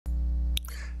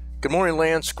Good morning,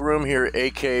 Lance Groom here,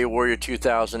 aka Warrior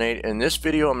 2008. In this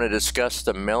video, I'm going to discuss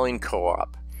the mailing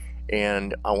co-op,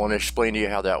 and I want to explain to you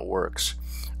how that works.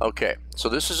 Okay, so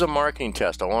this is a marketing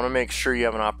test. I want to make sure you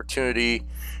have an opportunity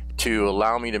to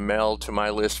allow me to mail to my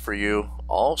list for you.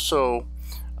 Also,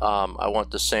 I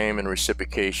want the same in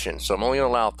reciprocation. So I'm only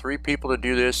going to allow 3 people to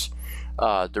do this.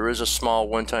 There is a small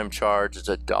one-time charge. It's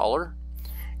 $1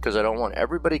 because I don't want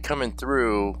everybody coming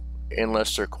through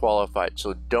unless they're qualified.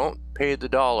 So don't pay the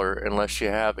dollar unless you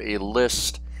have a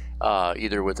list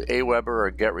either with Aweber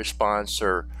or GetResponse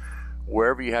or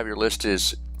wherever you have your list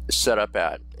is set up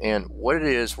at. And what it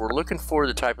is, we're looking for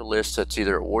the type of list that's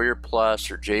either Warrior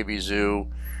Plus or JVZoo,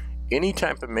 any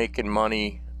type of making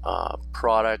money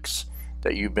products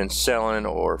that you've been selling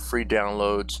or free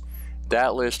downloads.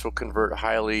 That list will convert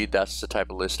highly. That's the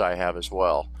type of list I have as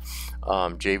well.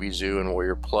 JVZoo and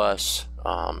Warrior Plus,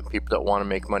 people that want to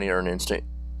make money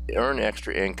earn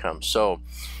extra income. So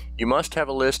you must have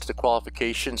a list of the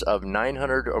qualifications of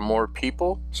 900 or more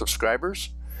people, subscribers.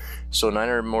 So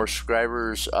 900 or more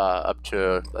subscribers, up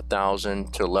to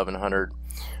 1,000 to 1,100.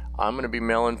 I'm going to be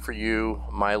mailing for you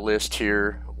my list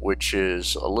here, which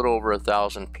is a little over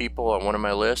 1,000 people on one of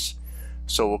my lists.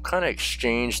 So we'll kind of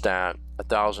exchange that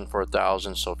 1,000 for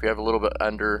 1,000. So if you have a little bit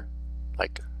under,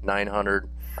 like 900,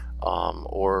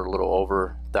 or a little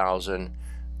over 1,000,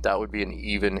 that would be an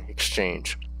even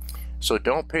exchange. So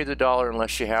don't pay the dollar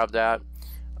unless you have that.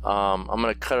 I'm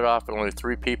going to cut it off at only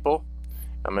 3 people.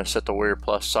 I'm going to set the Warrior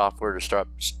Plus software to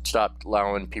stop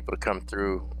allowing people to come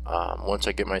through once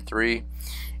I get my 3.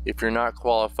 If you're not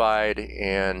qualified,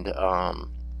 and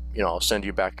you know, I'll send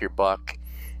you back your buck.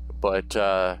 But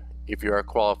if you are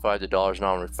qualified, the dollar is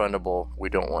non-refundable. We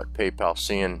don't want PayPal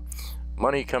seeing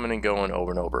money coming and going over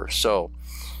and over. So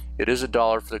it is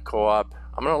 $1 for the co-op.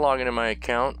 I'm going to log into my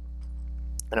account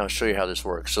and I'll show you how this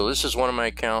works. So this is one of my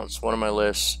accounts, one of my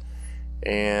lists,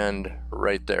 and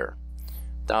right there,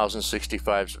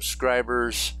 1,065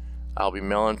 subscribers. I'll be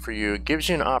mailing for you. It gives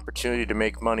you an opportunity to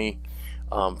make money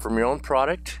from your own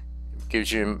product. It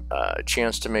gives you a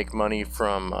chance to make money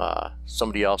from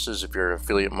somebody else's if you're an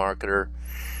affiliate marketer.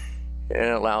 And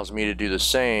it allows me to do the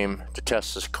same, to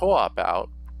test this co-op out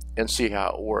and see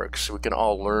how it works. We can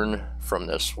all learn from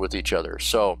this with each other.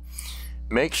 So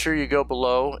make sure you go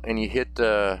below and you hit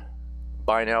the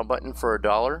buy now button for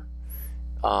 $1.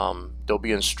 There'll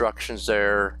be instructions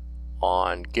there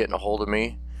on getting a hold of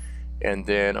me, and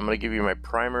then I'm going to give you my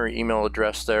primary email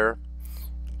address there.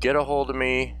 Get a hold of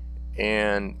me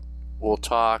and we'll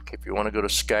talk. If you want to go to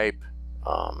Skype,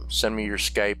 send me your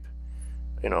Skype,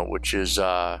 you know, which is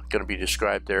going to be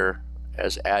described there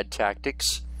as Ad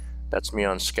Tactics. That's me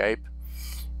on Skype,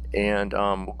 and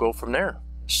we'll go from there.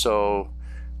 So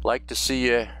like to see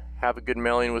you have a good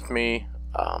mailing with me.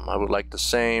 I would like the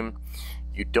same.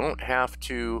 You don't have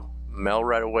to mail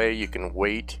right away. You can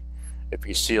wait. If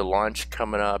you see a launch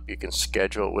coming up, you can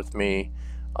schedule it with me.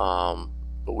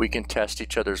 But we can test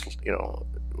each other's, you know,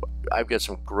 I've got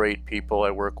some great people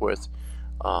I work with.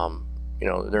 You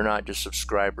know, they're not just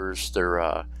subscribers, they're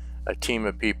a team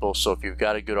of people. So if you've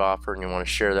got a good offer and you want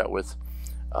to share that with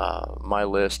my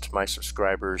list, my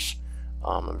subscribers,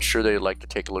 I'm sure they'd like to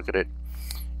take a look at it,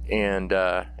 and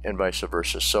vice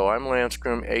versa. So I'm Lance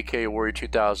Groom, aka Warrior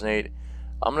 2008.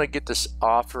 I'm going to get this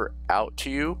offer out to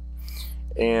you,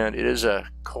 and it is a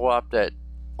co-op that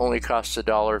only costs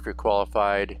 $1 if you're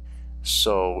qualified.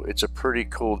 So it's a pretty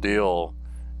cool deal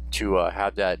to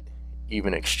have that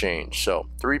even exchange. So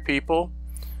 3 people,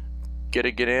 get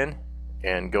in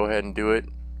and go ahead and do it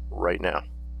right now.